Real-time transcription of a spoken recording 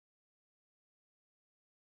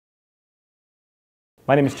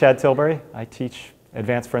My name is Chad Tilbury. I teach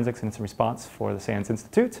advanced forensics and incident response for the SANS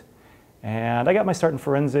Institute. And I got my start in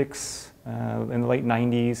forensics in the late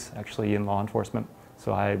 90s, actually in law enforcement.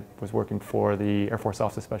 So I was working for the Air Force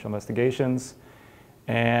Office of Special Investigations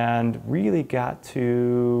and really got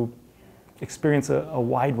to experience a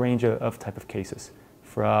wide range of type of cases,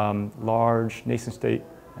 from large nation-state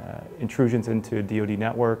intrusions into DoD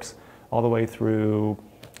networks, all the way through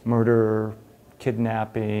murder,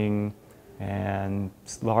 kidnapping, and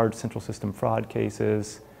large central system fraud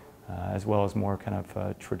cases, as well as more kind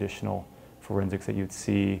of traditional forensics that you'd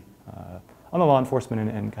see on the law enforcement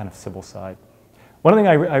and kind of civil side. One thing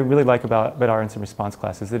I really like about our incident response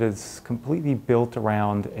class is it is completely built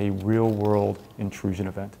around a real-world intrusion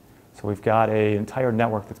event. So we've got an entire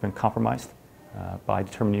network that's been compromised by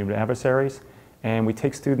determined adversaries, and we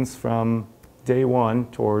take students from day one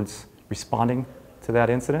towards responding to that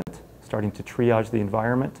incident, starting to triage the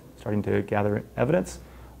environment, starting to gather evidence,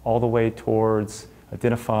 all the way towards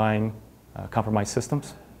identifying compromised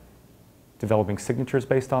systems, developing signatures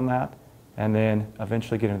based on that, and then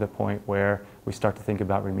eventually getting to the point where we start to think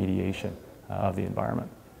about remediation of the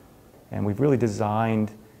environment. And we've really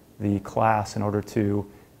designed the class in order to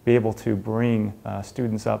be able to bring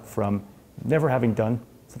students up from never having done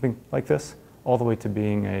something like this, all the way to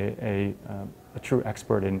being a true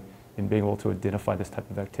expert in being able to identify this type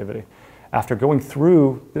of activity. After going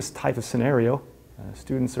through this type of scenario,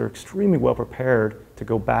 students are extremely well prepared to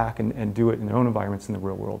go back and do it in their own environments in the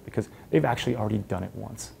real world because they've actually already done it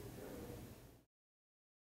once.